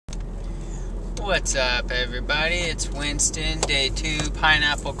What's up, everybody? It's Winston, day 2,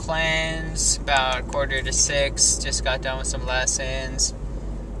 pineapple cleanse, about 5:45. Just got done with some lessons.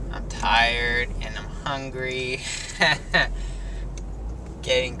 I'm tired and I'm hungry.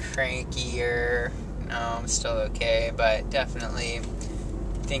 Getting crankier. No, I'm still okay, but definitely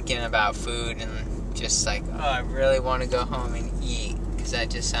thinking about food and just like, oh, I really want to go home and eat because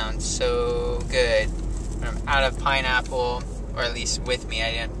that just sounds so good. When I'm out of pineapple, or at least with me, I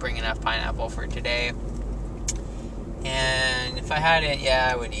didn't bring enough pineapple for today. And if I had it,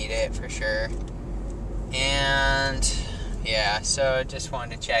 yeah, I would eat it for sure. And yeah, so just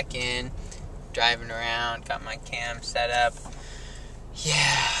wanted to check in. Driving around, got my cam set up.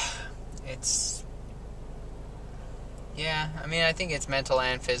 I mean, I think it's mental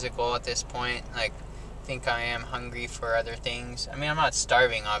and physical at this point. Like, I think I am hungry for other things. I mean, I'm not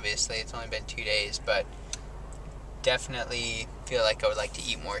starving, obviously. It's only been 2 days, but definitely feel like I would like to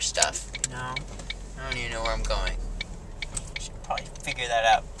eat more stuff. No, I don't even know where I'm going. Should probably figure that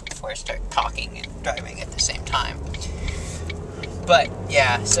out before I start talking and driving at the same time. But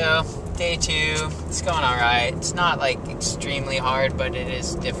yeah, so day 2, it's going alright. It's not like extremely hard, but it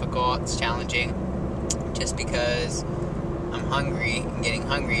is difficult. It's challenging just because I'm hungry and getting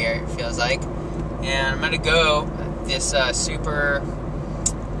hungrier, it feels like. And I'm gonna go this super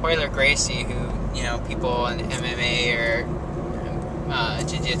Hoyler Gracie, who, you know, people in MMA or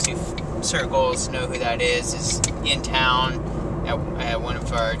jiu-jitsu circles know who that is in town at one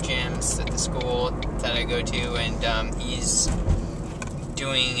of our gyms at the school that I go to, and he's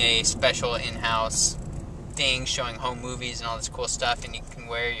doing a special in-house thing showing home movies and all this cool stuff, and you can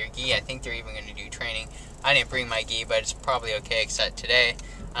wear your gi. I think they're even going to do training. I didn't bring my gi, but it's probably okay, except today.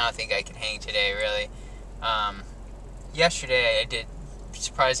 I don't think I can hang today, really. Yesterday I did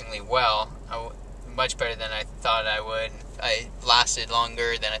surprisingly well, much better than I thought I would. I lasted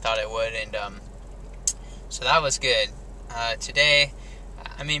longer than I thought I would, and so that was good. Today,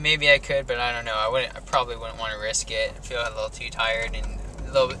 I mean, maybe I could, but I don't know. I probably wouldn't want to risk it. I feel a little too tired and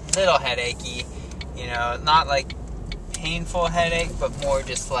a little headachy. You know, not like painful headache, but more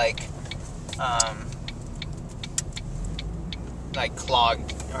just like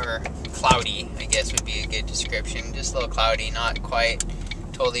clogged or cloudy, I guess would be a good description. Just a little cloudy, not quite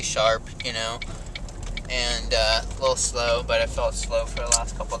totally sharp, you know, and a little slow, but I felt slow for the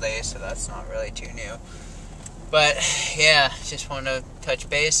last couple of days, so that's not really too new. But yeah, just want to touch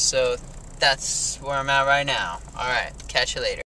base, so that's where I'm at right now. Alright, catch you later.